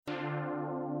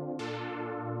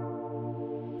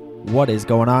What is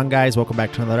going on, guys? Welcome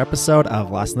back to another episode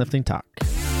of Lost in Lifting Talk.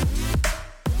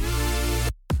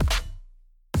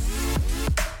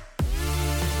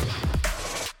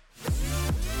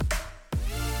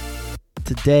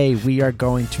 Today, we are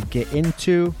going to get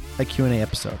into a Q&A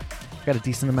episode. I've got a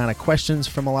decent amount of questions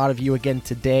from a lot of you again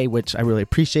today, which I really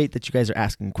appreciate that you guys are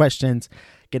asking questions.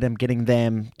 Getting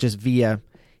them just via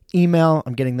email.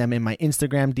 I'm getting them in my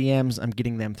Instagram DMs. I'm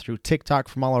getting them through TikTok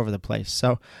from all over the place.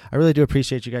 So I really do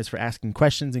appreciate you guys for asking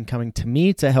questions and coming to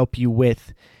me to help you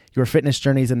with your fitness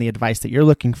journeys and the advice that you're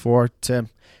looking for to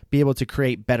be able to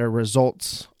create better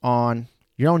results on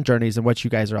your own journeys and what you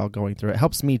guys are all going through. It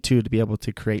helps me too to be able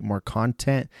to create more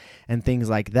content and things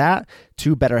like that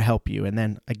to better help you. And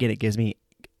then again, it gives me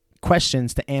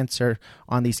questions to answer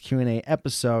on these Q&A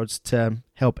episodes to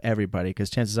help everybody, because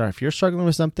chances are if you're struggling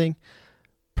with something,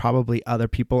 probably other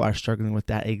people are struggling with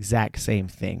that exact same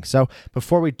thing. So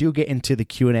before we do get into the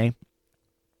Q&A,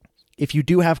 if you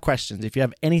do have questions, if you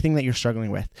have anything that you're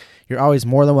struggling with, you're always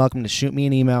more than welcome to shoot me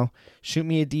an email, shoot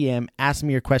me a DM, ask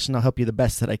me your question. I'll help you the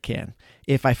best that I can.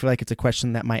 If I feel like it's a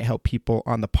question that might help people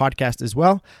on the podcast as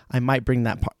well, I might bring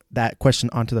that question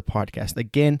onto the podcast.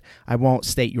 Again, I won't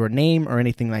state your name or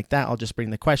anything like that. I'll just bring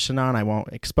the question on. I won't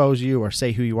expose you or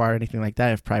say who you are or anything like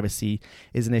that if privacy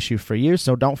is an issue for you.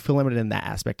 So don't feel limited in that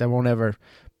aspect. I won't ever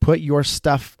put your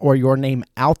stuff or your name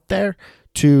out there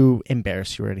to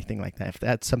embarrass you or anything like that. If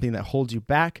that's something that holds you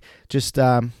back, I just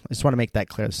want to make that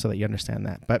clear so that you understand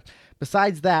that. But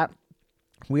besides that,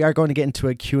 we are going to get into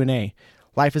a Q&A.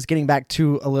 Life is getting back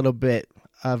to a little bit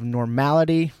of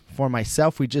normality for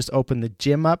myself. We just opened the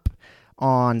gym up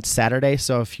on Saturday.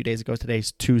 So a few days ago,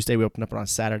 today's Tuesday, we opened up on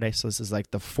Saturday. So this is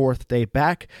like the 4th day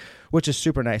back, which is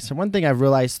super nice. And one thing I've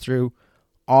realized through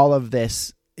all of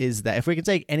this is that if we can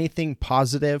take anything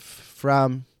positive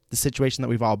from the situation that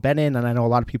we've all been in, and I know a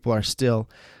lot of people are still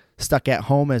stuck at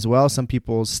home as well. Some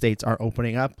people's states are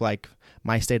opening up, like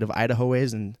my state of Idaho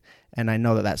is, and I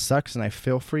know that sucks, and I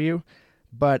feel for you.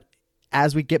 But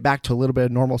as we get back to a little bit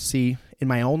of normalcy in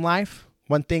my own life,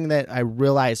 one thing that I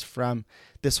realized from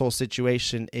this whole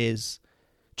situation is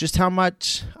just how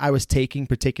much I was taking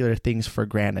particular things for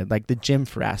granted, like the gym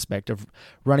for aspect of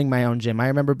running my own gym. I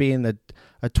remember being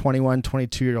a 21,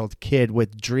 22-year-old kid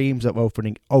with dreams of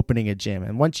opening a gym.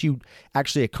 And once you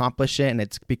actually accomplish it and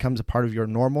it becomes a part of your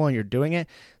normal and you're doing it,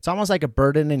 it's almost like a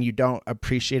burden and you don't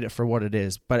appreciate it for what it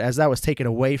is. But as that was taken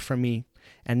away from me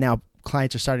and now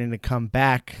clients are starting to come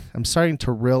back, I'm starting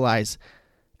to realize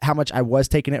how much I was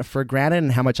taking it for granted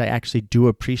and how much I actually do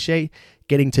appreciate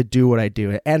getting to do what I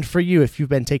do. And for you, if you've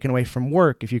been taken away from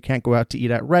work, if you can't go out to eat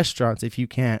at restaurants, if you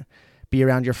can't be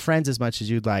around your friends as much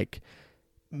as you'd like,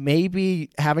 maybe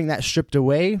having that stripped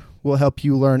away will help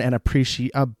you learn and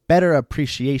appreciate a better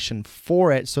appreciation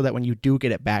for it, so that when you do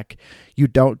get it back, you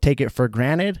don't take it for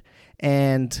granted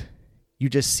and you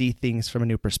just see things from a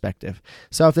new perspective.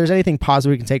 So if there's anything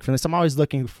positive we can take from this, I'm always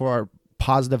looking for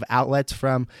positive outlets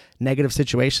from negative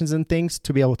situations and things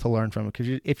to be able to learn from it.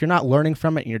 Because if you're not learning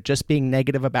from it and you're just being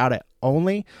negative about it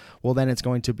only, well, then it's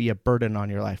going to be a burden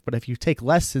on your life. But if you take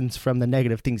lessons from the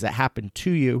negative things that happen to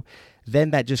you,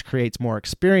 then that just creates more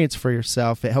experience for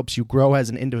yourself. It helps you grow as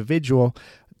an individual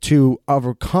to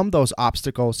overcome those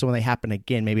obstacles. So when they happen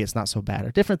again, maybe it's not so bad,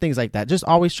 or different things like that. Just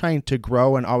always trying to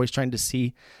grow and always trying to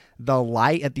see the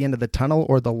light at the end of the tunnel,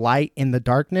 or the light in the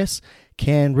darkness,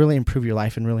 can really improve your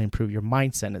life and really improve your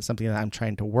mindset. It's something that I'm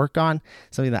trying to work on,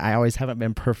 something that I always haven't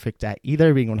been perfect at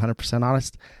either, being 100%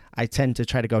 honest. I tend to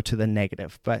try to go to the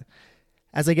negative. But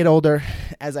as I get older,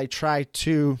 as I try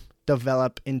to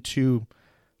develop into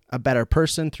a better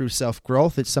person through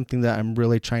self-growth, it's something that I'm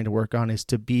really trying to work on, is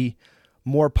to be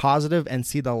more positive and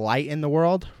see the light in the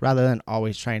world rather than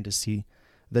always trying to see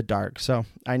the dark. So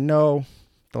I know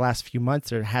the last few months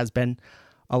there has been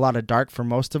a lot of dark for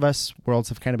most of us. Worlds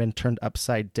have kind of been turned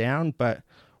upside down, but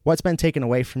what's been taken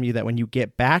away from you that when you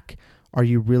get back, are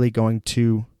you really going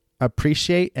to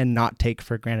appreciate and not take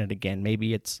for granted again?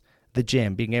 Maybe it's the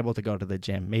gym, being able to go to the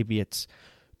gym. Maybe it's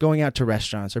going out to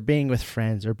restaurants or being with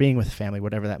friends or being with family,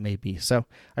 whatever that may be. So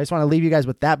I just want to leave you guys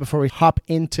with that before we hop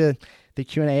into the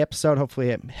Q&A episode.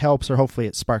 Hopefully it helps, or hopefully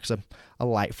it sparks a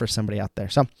light for somebody out there.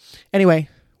 So anyway,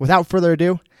 without further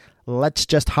ado, let's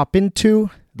just hop into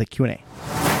the Q&A.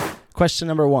 Question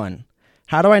number 1.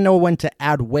 How do I know when to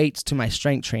add weights to my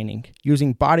strength training?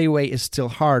 Using body weight is still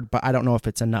hard, but I don't know if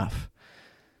it's enough.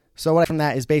 So what from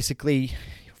that is basically,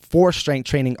 for strength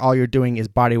training, all you're doing is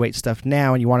body weight stuff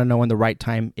now, and you want to know when the right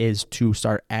time is to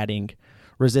start adding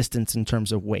resistance in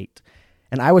terms of weight.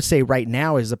 And I would say right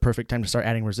now is the perfect time to start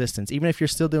adding resistance. Even if you're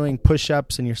still doing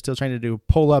push-ups and you're still trying to do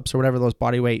pull-ups or whatever those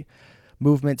body weight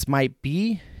movements might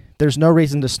be, there's no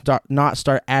reason to not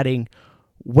start adding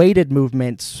weighted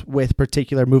movements with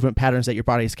particular movement patterns that your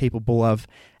body is capable of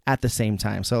at the same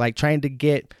time. So like trying to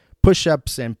get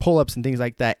push-ups and pull-ups and things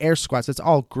like that, air squats, it's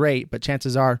all great, but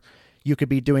chances are you could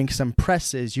be doing some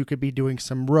presses, you could be doing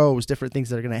some rows, different things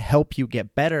that are going to help you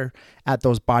get better at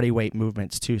those body weight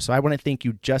movements too. So I wouldn't think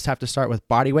you just have to start with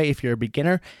body weight if you're a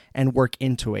beginner and work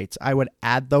into weights. I would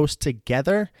add those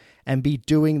together and be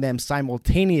doing them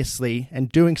simultaneously, and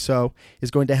doing so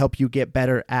is going to help you get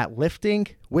better at lifting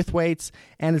with weights,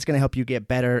 and it's going to help you get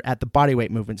better at the body weight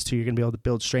movements too. You're going to be able to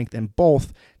build strength in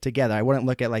both together. I wouldn't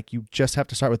look at like you just have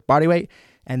to start with body weight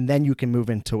and then you can move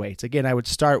into weights. Again, I would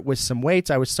start with some weights.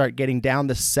 I would start getting down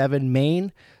the 7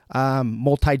 main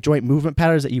multi-joint movement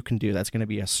patterns that you can do. That's going to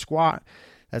be a squat.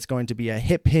 That's going to be a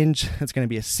hip hinge. That's going to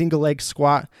be a single leg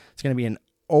squat. It's going to be an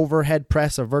overhead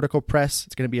press, a vertical press.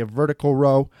 It's going to be a vertical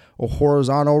row, a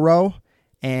horizontal row,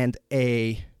 and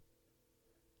a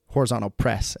horizontal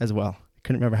press as well.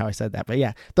 Couldn't remember how I said that, but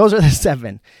yeah, those are the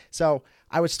 7. So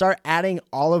I would start adding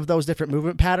all of those different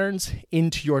movement patterns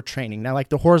into your training. Now, like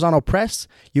the horizontal press,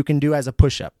 you can do as a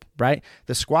push-up, right?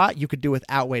 The squat, you could do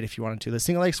without weight if you wanted to. The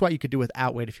single leg squat, you could do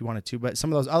without weight if you wanted to. But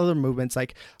some of those other movements,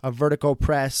 like a vertical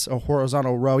press, a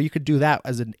horizontal row, you could do that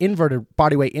as an inverted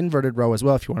body weight inverted row as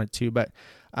well if you wanted to. But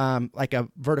like a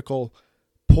vertical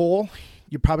pull,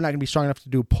 you're probably not going to be strong enough to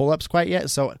do pull-ups quite yet.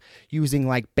 So using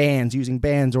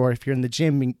bands, or if you're in the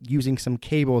gym, using some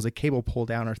cables, a cable pull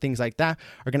down or things like that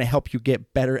are going to help you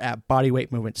get better at body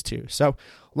weight movements too. So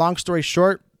long story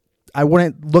short, I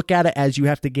wouldn't look at it as you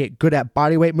have to get good at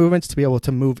body weight movements to be able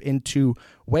to move into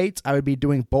weights. I would be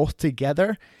doing both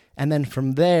together. And then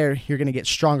from there, you're going to get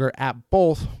stronger at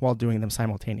both while doing them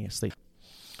simultaneously.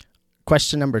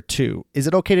 Question number 2, is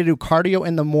it okay to do cardio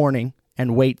in the morning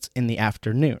and weights in the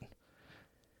afternoon?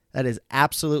 That is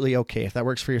absolutely okay. If that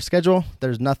works for your schedule,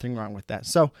 there's nothing wrong with that.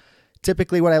 So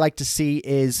typically what I like to see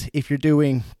is if you're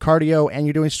doing cardio and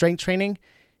you're doing strength training,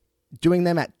 doing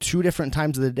them at 2 different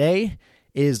times of the day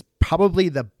is probably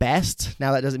the best.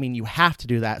 Now, that doesn't mean you have to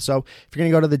do that. So if you're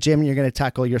going to go to the gym and you're going to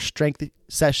tackle your strength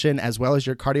session as well as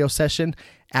your cardio session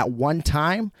at one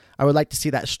time, I would like to see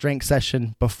that strength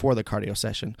session before the cardio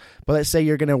session. But let's say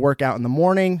you're going to work out in the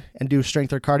morning and do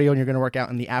strength or cardio, and you're going to work out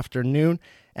in the afternoon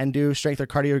and do strength or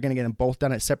cardio. You're going to get them both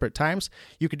done at separate times.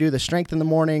 You could do the strength in the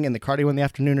morning and the cardio in the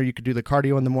afternoon, or you could do the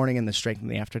cardio in the morning and the strength in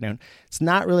the afternoon. It's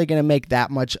not really going to make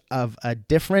that much of a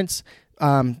difference.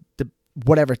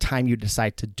 Whatever time you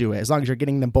decide to do it, as long as you're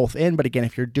getting them both in. But again,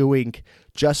 if you're doing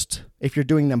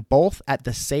them both at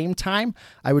the same time,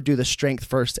 I would do the strength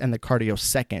first and the cardio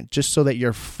second, just so that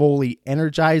you're fully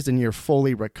energized and you're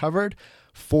fully recovered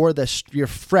you're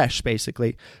fresh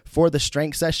basically for the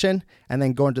strength session, and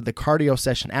then go into the cardio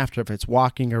session after, if it's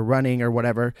walking or running or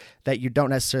whatever, that you don't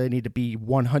necessarily need to be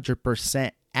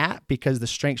 100% at, because the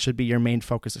strength should be your main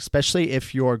focus, especially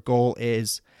if your goal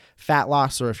is fat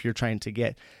loss, or if you're trying to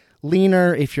get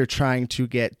leaner, if you're trying to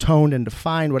get toned and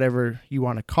defined, whatever you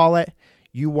want to call it.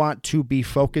 You want to be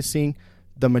focusing,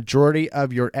 the majority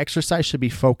of your exercise should be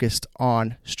focused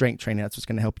on strength training. That's what's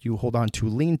going to help you hold on to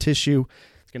lean tissue.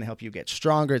 It's going to help you get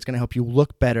stronger. It's going to help you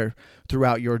look better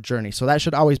throughout your journey. So that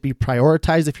should always be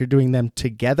prioritized if you're doing them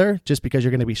together, just because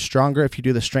you're going to be stronger if you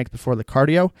do the strength before the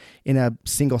cardio in a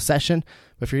single session.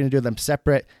 But if you're going to do them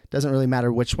separate, it doesn't really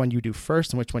matter which one you do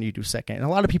first and which one you do second. And a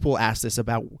lot of people ask this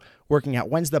about working out.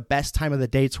 When's the best time of the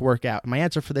day to work out? And my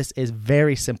answer for this is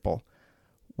very simple.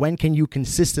 When can you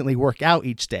consistently work out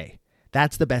each day?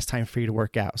 That's the best time for you to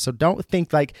work out. So don't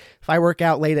think like, if I work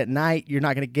out late at night, you're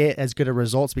not going to get as good of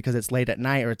results because it's late at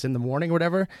night or it's in the morning or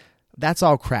whatever. That's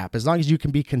all crap. As long as you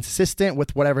can be consistent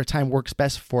with whatever time works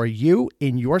best for you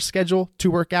in your schedule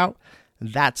to work out,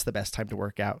 that's the best time to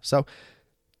work out. So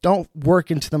don't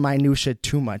work into the minutia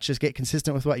too much. Just get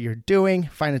consistent with what you're doing.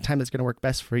 Find a time that's going to work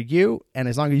best for you. And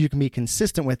as long as you can be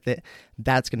consistent with it,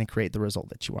 that's going to create the result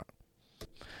that you want.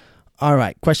 All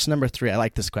right, question number 3. I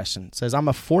like this question. It says, I'm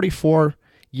a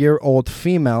 44-year-old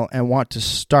female and want to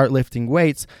start lifting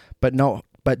weights, but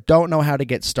don't know how to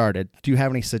get started. Do you have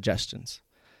any suggestions?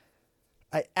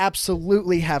 I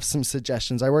absolutely have some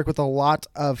suggestions. I work with a lot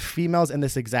of females in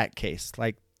this exact case,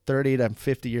 like 30 to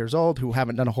 50 years old, who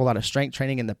haven't done a whole lot of strength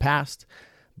training in the past,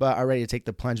 but are ready to take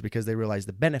the plunge because they realize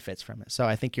the benefits from it. So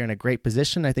I think you're in a great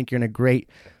position. I think you're in a great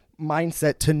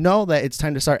mindset to know that it's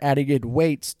time to start adding in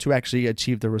weights to actually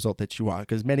achieve the result that you want.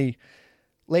 Because many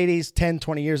ladies 10,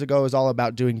 20 years ago, it was all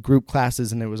about doing group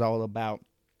classes, and it was all about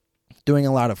doing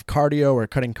a lot of cardio or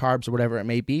cutting carbs or whatever it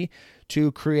may be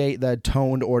to create the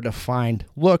toned or defined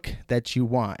look that you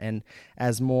want. And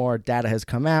as more data has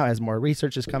come out, as more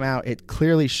research has come out, it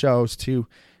clearly shows to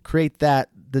create that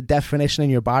the definition in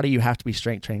your body, you have to be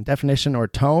strength training. Definition or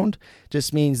toned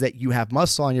just means that you have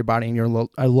muscle on your body and you're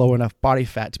a low enough body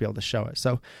fat to be able to show it.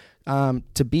 So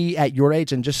to be at your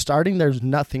age and just starting, there's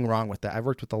nothing wrong with that. I've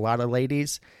worked with a lot of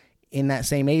ladies in that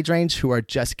same age range who are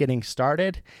just getting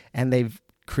started, and they've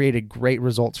created great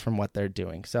results from what they're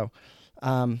doing. So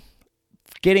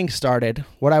getting started,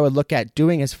 what I would look at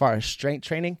doing as far as strength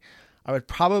training, I would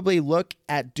probably look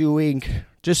at doing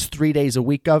just 3 days a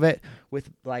week of it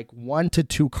with like 1 to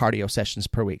 2 cardio sessions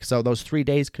per week. So those 3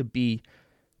 days could be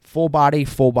full body,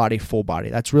 full body, full body.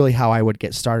 That's really how I would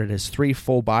get started, is 3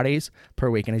 full bodies per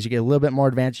week. And as you get a little bit more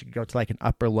advanced, you can go to like an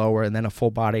upper, lower, and then a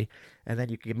full body. And then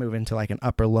you can move into like an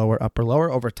upper, lower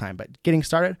over time. But getting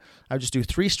started, I would just do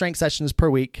 3 strength sessions per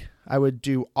week. I would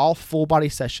do all full body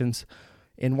sessions.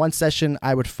 In one session,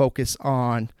 I would focus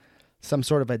on some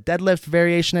sort of a deadlift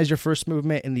variation as your first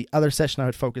movement. In the other session, I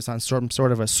would focus on some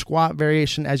sort of a squat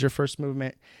variation as your first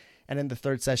movement. And in the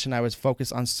third session, I would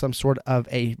focus on some sort of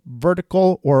a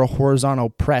vertical or a horizontal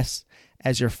press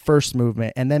as your first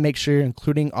movement. And then make sure you're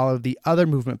including all of the other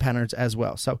movement patterns as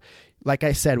well. So like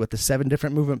I said, with the 7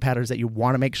 different movement patterns that you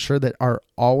want to make sure that are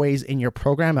always in your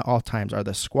program at all times are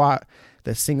the squat,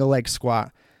 the single leg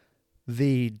squat,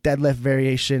 the deadlift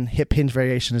variation, hip hinge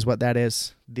variation is what that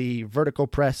is, the vertical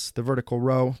press, the vertical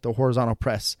row, the horizontal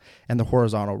press, and the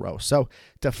horizontal row. So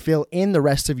to fill in the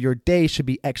rest of your day should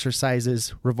be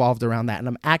exercises revolved around that.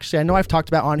 And I know I've talked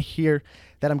about on here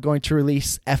that I'm going to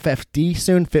release FFD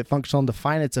soon, Fit, Functional, and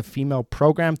Defined. It's a female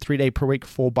program, 3-day per week,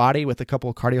 full body with a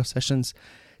couple of cardio sessions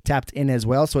tapped in as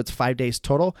well. So it's 5 days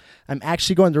total. I'm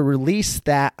actually going to release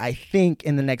that, I think,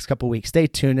 in the next couple of weeks. Stay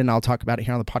tuned and I'll talk about it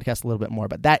here on the podcast a little bit more,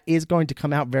 but that is going to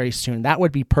come out very soon. That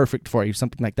would be perfect for you.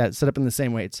 Something like that set up in the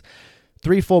same way. It's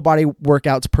 3 full body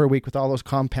workouts per week with all those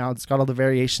compounds. It's got all the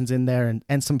variations in there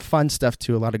and some fun stuff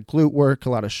too. A lot of glute work,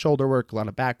 a lot of shoulder work, a lot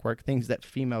of back work, things that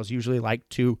females usually like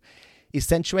to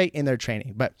accentuate in their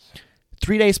training. But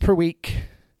 3 days per week,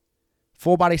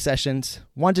 full body sessions,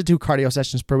 1 to 2 cardio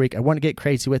sessions per week. I want to get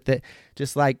crazy with it,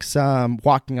 just like some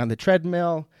walking on the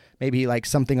treadmill, maybe like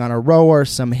something on a row or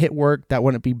some HIIT work. That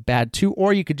wouldn't be bad too.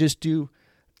 Or you could just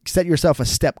set yourself a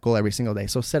step goal every single day.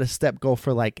 So set a step goal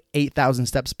for like 8,000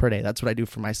 steps per day. That's what I do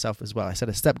for myself as well. I set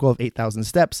a step goal of 8,000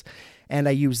 steps, and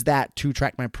I use that to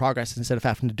track my progress instead of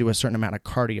having to do a certain amount of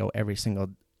cardio every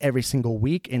single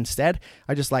week. Instead,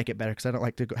 I just like it better because I don't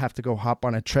like to have to go hop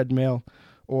on a treadmill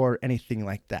or anything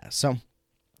like that. So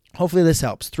hopefully this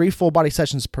helps. 3 full body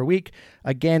sessions per week.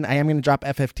 Again, I am going to drop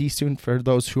FFT soon for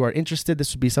those who are interested.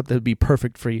 This would be something that would be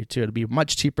perfect for you too. It'd be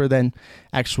much cheaper than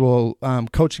actual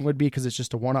coaching would be because it's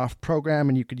just a one-off program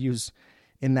and you could use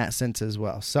in that sense as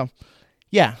well. So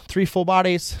yeah, 3 full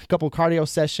bodies, a couple cardio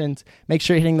sessions. Make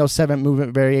sure you're hitting those 7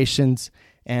 movement variations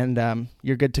and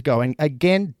you're good to go. And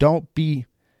again, don't be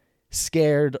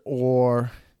scared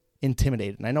or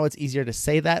intimidated. And I know it's easier to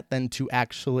say that than to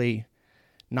actually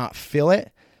not feel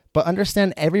it. But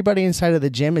understand everybody inside of the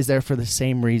gym is there for the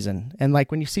same reason. And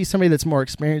like when you see somebody that's more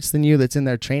experienced than you that's in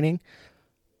their training,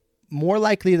 more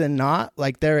likely than not,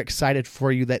 like they're excited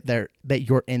for you that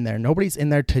you're in there. Nobody's in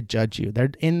there to judge you.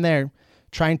 They're in there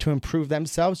trying to improve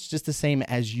themselves just the same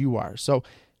as you are. So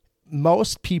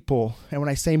most people, and when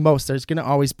I say most, there's going to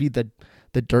always be the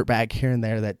dirtbag here and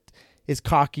there that is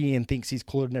cocky and thinks he's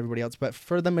cooler than everybody else. But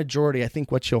for the majority, I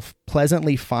think what you'll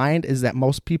pleasantly find is that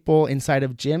most people inside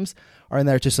of gyms are in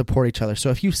there to support each other. So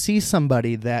if you see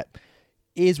somebody that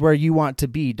is where you want to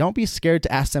be, don't be scared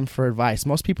to ask them for advice.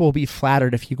 Most people will be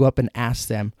flattered if you go up and ask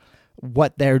them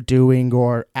what they're doing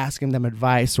or asking them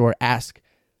advice or ask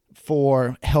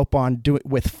for help on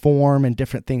with form and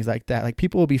different things like that. Like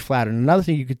people will be flattered. Another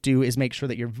thing you could do is make sure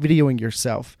that you're videoing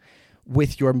yourself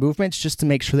with your movements just to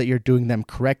make sure that you're doing them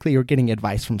correctly or getting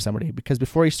advice from somebody. Because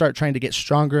before you start trying to get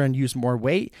stronger and use more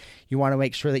weight, you want to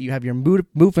make sure that you have your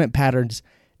movement patterns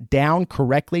down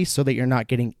correctly so that you're not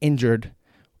getting injured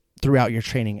throughout your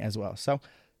training as well. So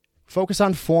focus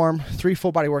on form, 3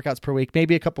 full body workouts per week,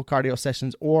 maybe a couple cardio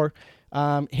sessions, or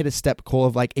hit a step goal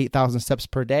of like 8,000 steps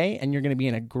per day, and you're going to be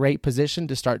in a great position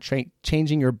to start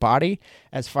changing your body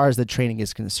as far as the training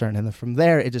is concerned. And then from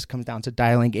there, it just comes down to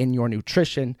dialing in your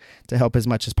nutrition to help as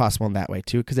much as possible in that way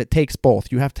too, because it takes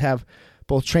both. You have to have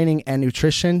both training and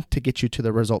nutrition to get you to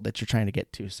the result that you're trying to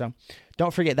get to. So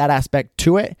don't forget that aspect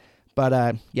to it.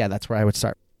 But yeah, that's where I would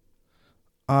start.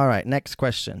 All right, next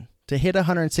question. To hit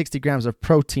 160 grams of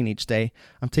protein each day,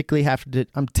 I'm typically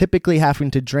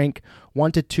having to drink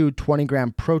 1 to 2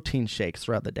 20-gram protein shakes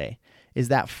throughout the day. Is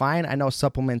that fine? I know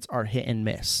supplements are hit and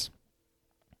miss.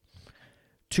 1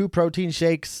 to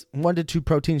 2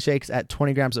 protein shakes at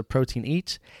 20 grams of protein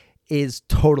each is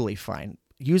totally fine.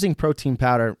 using protein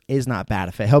powder is not bad.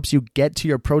 If it helps you get to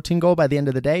your protein goal by the end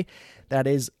of the day, that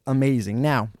is amazing.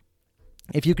 Now,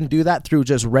 if you can do that through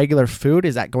just regular food,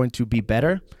 is that going to be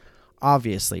better?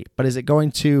 Obviously. But is it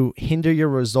going to hinder your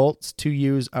results to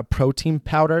use a protein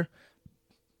powder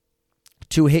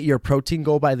to hit your protein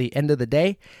goal by the end of the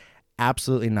day?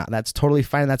 Absolutely not. That's totally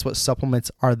fine. That's what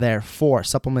supplements are there for.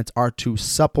 Supplements are to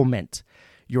supplement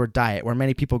your diet. Where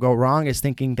many people go wrong is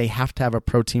thinking they have to have a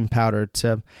protein powder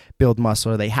to build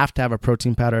muscle, or they have to have a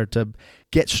protein powder to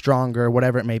get stronger,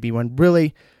 whatever it may be, when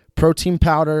really protein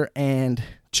powder and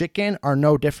chicken are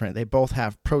no different. They both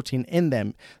have protein in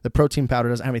them. The protein powder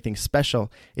doesn't have anything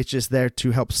special. It's just there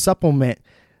to help supplement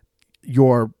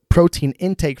your protein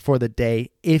intake for the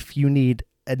day if you need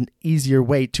an easier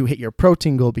way to hit your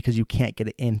protein goal because you can't get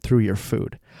it in through your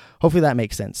food. Hopefully that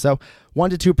makes sense. So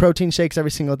 1 to 2 protein shakes every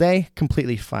single day,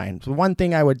 completely fine. So one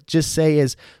thing I would just say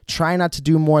is try not to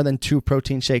do more than 2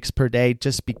 protein shakes per day,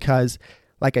 just because,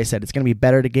 like I said, it's going to be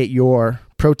better to get your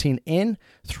protein in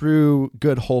through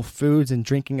good whole foods and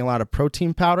drinking a lot of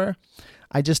protein powder.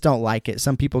 I just don't like it.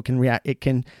 Some people can react. It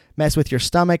can mess with your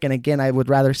stomach. And again, I would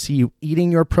rather see you eating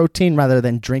your protein rather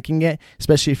than drinking it,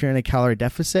 especially if you're in a calorie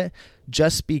deficit,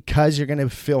 just because you're going to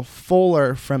feel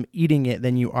fuller from eating it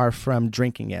than you are from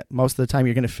drinking it. Most of the time,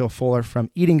 you're going to feel fuller from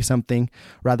eating something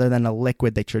rather than a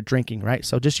liquid that you're drinking, right?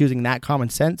 So just using that common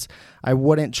sense, I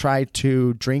wouldn't try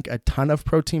to drink a ton of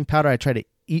protein powder. I try to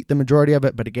eat the majority of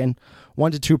it, but again,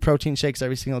 1 to 2 protein shakes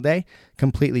every single day,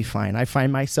 completely fine. I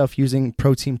find myself using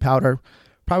protein powder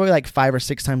probably like 5 or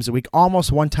 6 times a week,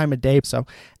 almost 1 time a day. So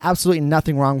absolutely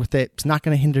nothing wrong with it. It's not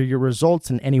going to hinder your results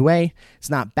in any way. It's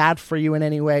not bad for you in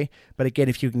any way. But again,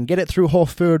 if you can get it through whole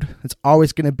food, it's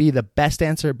always going to be the best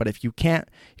answer. But if you can't,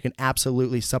 you can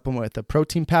absolutely supplement with a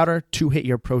protein powder to hit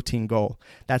your protein goal.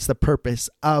 That's the purpose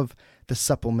of the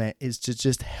supplement, is to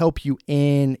just help you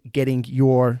in getting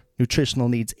your nutritional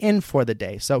needs in for the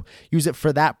day. So use it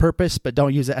for that purpose, but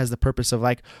don't use it as the purpose of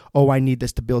like, oh, I need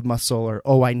this to build muscle, or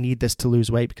oh, I need this to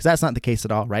lose weight, because that's not the case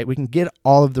at all, right? We can get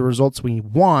all of the results we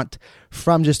want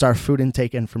from just our food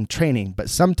intake and from training, but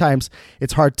sometimes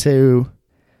it's hard to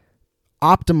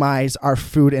optimize our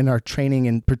food and our training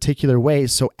in particular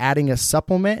ways. So adding a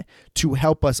supplement to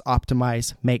help us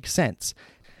optimize makes sense.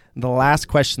 The last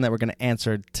question that we're going to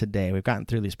answer today, we've gotten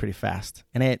through these pretty fast,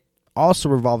 and it also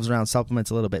revolves around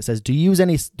supplements a little bit. It says, do you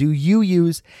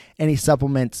use any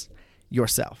supplements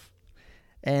yourself?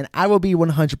 And I will be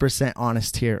 100%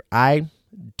 honest here. I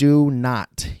do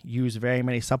not use very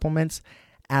many supplements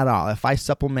at all. If I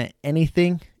supplement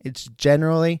anything, it's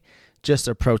generally just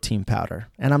a protein powder.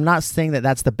 And I'm not saying that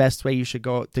that's the best way you should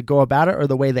go about it, or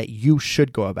the way that you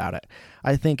should go about it.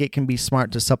 I think it can be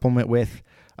smart to supplement with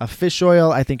a fish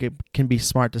oil. I think it can be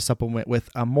smart to supplement with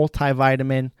a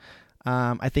multivitamin.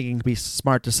 I think it can be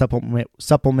smart to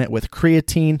supplement with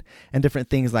creatine and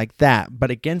different things like that. But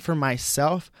again, for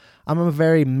myself, I'm a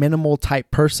very minimal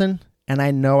type person, and I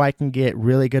know I can get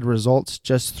really good results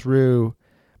just through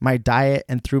my diet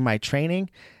and through my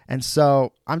training. And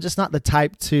so I'm just not the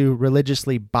type to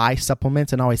religiously buy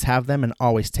supplements and always have them and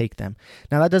always take them.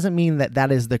 Now, that doesn't mean that that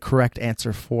is the correct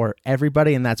answer for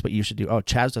everybody, and that's what you should do. Oh,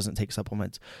 Chaz doesn't take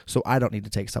supplements, so I don't need to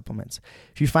take supplements.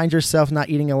 If you find yourself not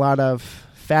eating a lot of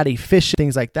fatty fish,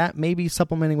 things like that, maybe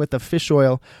supplementing with a fish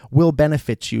oil will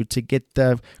benefit you to get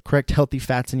the correct healthy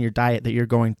fats in your diet that you're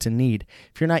going to need.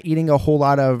 If you're not eating a whole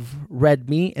lot of red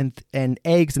meat and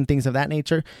eggs and things of that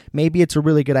nature, maybe it's a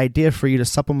really good idea for you to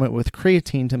supplement with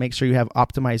creatine to make sure you have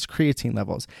optimized creatine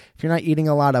levels. If you're not eating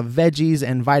a lot of veggies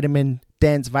and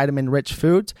vitamin-dense, vitamin-rich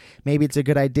foods, maybe it's a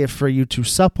good idea for you to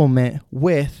supplement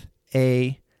with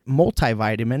a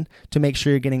multivitamin to make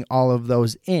sure you're getting all of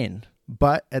those in.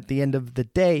 But at the end of the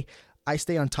day, I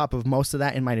stay on top of most of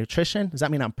that in my nutrition. Does that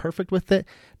mean I'm perfect with it?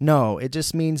 No, it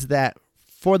just means that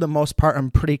for the most part, I'm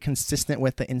pretty consistent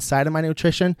with the inside of my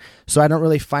nutrition. So I don't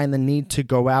really find the need to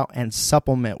go out and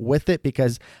supplement with it,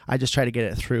 because I just try to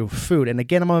get it through food. And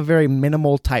again, I'm a very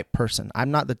minimal type person.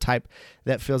 I'm not the type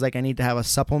that feels like I need to have a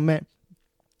supplement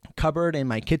cupboard in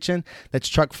my kitchen that's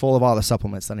chock full of all the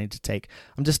supplements that I need to take.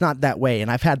 I'm just not that way. And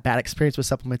I've had bad experience with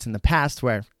supplements in the past,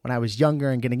 where when I was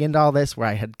younger and getting into all this, where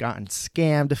I had gotten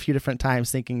scammed a few different times,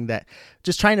 thinking that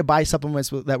just trying to buy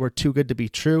supplements that were too good to be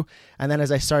true. And then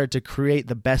as I started to create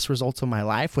the best results of my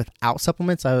life without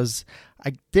supplements,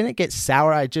 I didn't get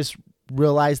sour. I just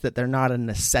realized that they're not a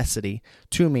necessity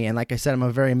to me. And like I said, I'm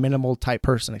a very minimal type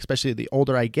person, especially the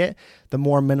older I get, the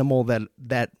more minimal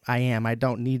that I am. I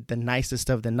don't need the nicest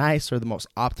of the nice or the most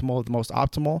optimal of the most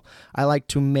optimal. I like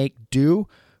to make do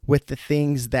with the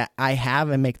things that I have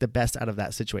and make the best out of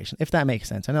that situation, if that makes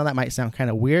sense. I know that might sound kind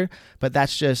of weird, but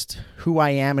that's just who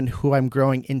I am and who I'm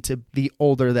growing into the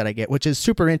older that I get, which is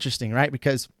super interesting, right?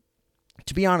 Because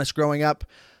to be honest, growing up,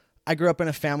 I grew up in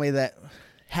a family that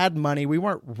had money. We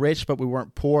weren't rich, but we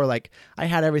weren't poor. Like, I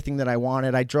had everything that I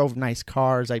wanted. I drove nice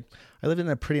cars. I lived in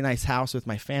a pretty nice house with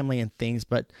my family and things.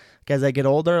 But as I get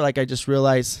older, like, I just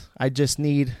realize I just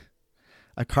need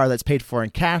a car that's paid for in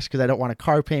cash because I don't want a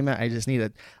car payment. I just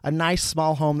need a nice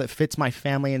small home that fits my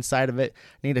family inside of it.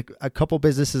 I need a couple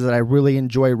businesses that I really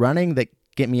enjoy running that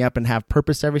get me up and have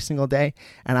purpose every single day.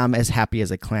 And I'm as happy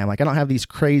as a clam. Like, I don't have these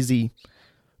crazy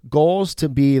goals to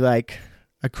be like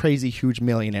a crazy huge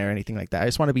millionaire or anything like that. I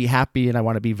just want to be happy, and I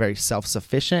want to be very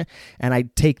self-sufficient. And I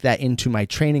take that into my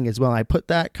training as well. And I put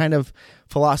that kind of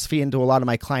philosophy into a lot of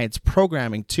my clients'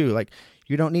 programming too. Like,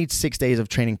 you don't need 6 days of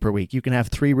training per week. You can have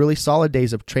 3 really solid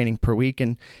days of training per week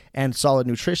and solid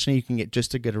nutrition. You can get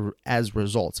just as good as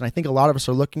results. And I think a lot of us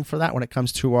are looking for that when it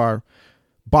comes to our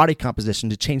body composition,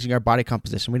 to changing our body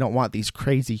composition. We don't want these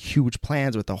crazy huge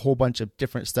plans with a whole bunch of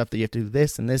different stuff that you have to do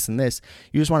this and this and this.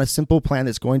 You just want a simple plan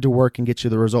that's going to work and get you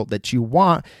the result that you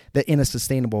want, that in a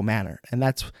sustainable manner. And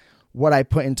that's what I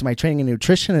put into my training and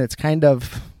nutrition, and it's kind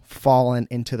of fallen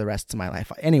into the rest of my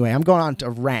life. Anyway, I'm going on to a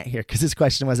rant here because this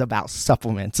question was about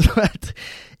supplements. But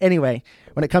anyway,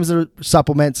 when it comes to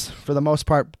supplements, for the most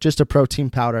part, just a protein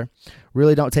powder.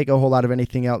 Really don't take a whole lot of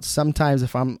anything else. Sometimes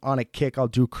if I'm on a kick, I'll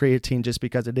do creatine just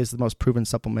because it is the most proven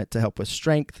supplement to help with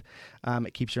strength.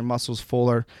 It keeps your muscles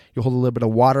fuller. You hold a little bit of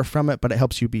water from it, but it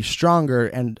helps you be stronger.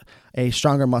 And a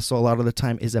stronger muscle a lot of the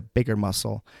time is a bigger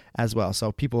muscle as well.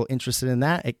 So people interested in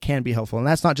that, it can be helpful. And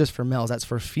that's not just for males, that's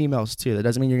for females too. That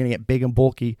doesn't mean you're going to get big and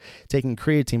bulky taking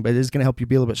creatine, but it is going to help you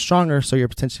be a little bit stronger. So you're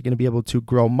potentially going to be able to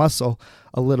grow muscle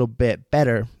a little bit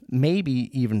better, maybe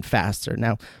even faster.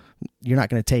 Now, you're not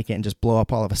going to take it and just blow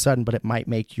up all of a sudden, but it might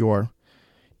make your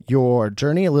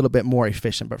journey a little bit more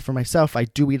efficient. But for myself, I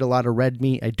do eat a lot of red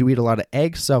meat. I do eat a lot of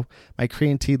eggs. So my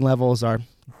creatine levels are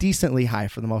decently high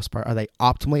for the most part. Are they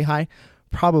optimally high?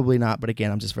 Probably not. But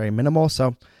again, I'm just very minimal.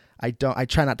 So I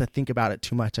try not to think about it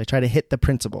too much. I try to hit the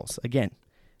principles. Again,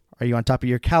 are you on top of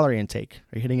your calorie intake?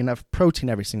 Are you hitting enough protein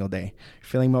every single day? You're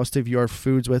filling most of your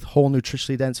foods with whole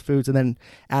nutritionally dense foods, and then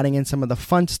adding in some of the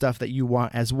fun stuff that you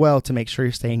want as well to make sure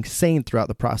you're staying sane throughout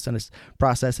the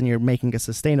process and you're making a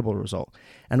sustainable result.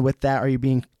 And with that, are you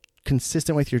being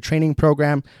consistent with your training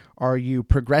program? Are you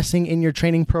progressing in your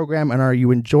training program? And are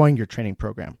you enjoying your training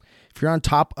program? If you're on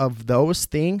top of those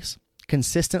things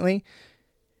consistently,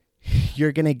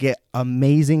 you're going to get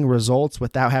amazing results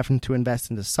without having to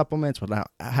invest into supplements, without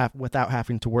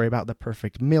having to worry about the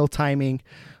perfect meal timing,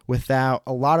 without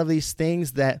a lot of these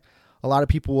things that a lot of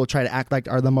people will try to act like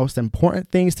are the most important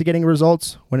things to getting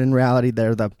results, when in reality,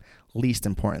 they're the least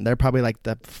important. They're probably like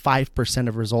the 5%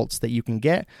 of results that you can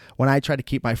get, when I try to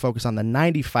keep my focus on the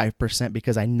 95%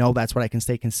 because I know that's what I can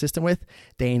stay consistent with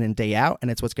day in and day out, and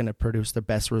it's what's going to produce the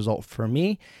best result for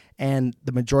me. And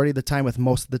the majority of the time with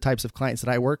most of the types of clients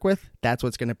that I work with, that's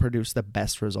what's going to produce the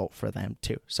best result for them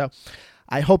too. So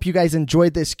I hope you guys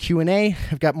enjoyed this Q&A.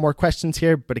 I've got more questions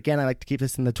here, but again, I like to keep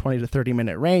this in the 20 to 30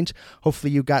 minute range.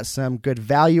 Hopefully you got some good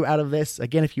value out of this.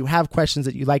 Again, if you have questions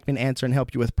that you'd like me to answer and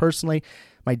help you with personally,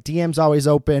 my DM's always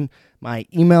open. My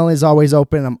email is always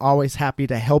open. I'm always happy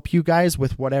to help you guys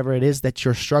with whatever it is that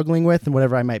you're struggling with and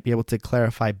whatever I might be able to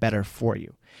clarify better for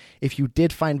you. If you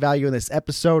did find value in this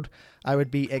episode, I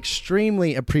would be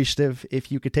extremely appreciative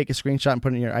if you could take a screenshot and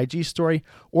put it in your IG story,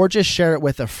 or just share it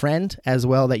with a friend as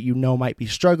well that you know might be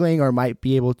struggling or might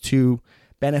be able to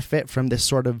benefit from this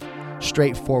sort of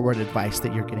straightforward advice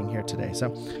that you're getting here today.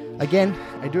 So again,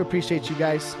 I do appreciate you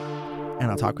guys,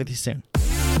 and I'll talk with you soon.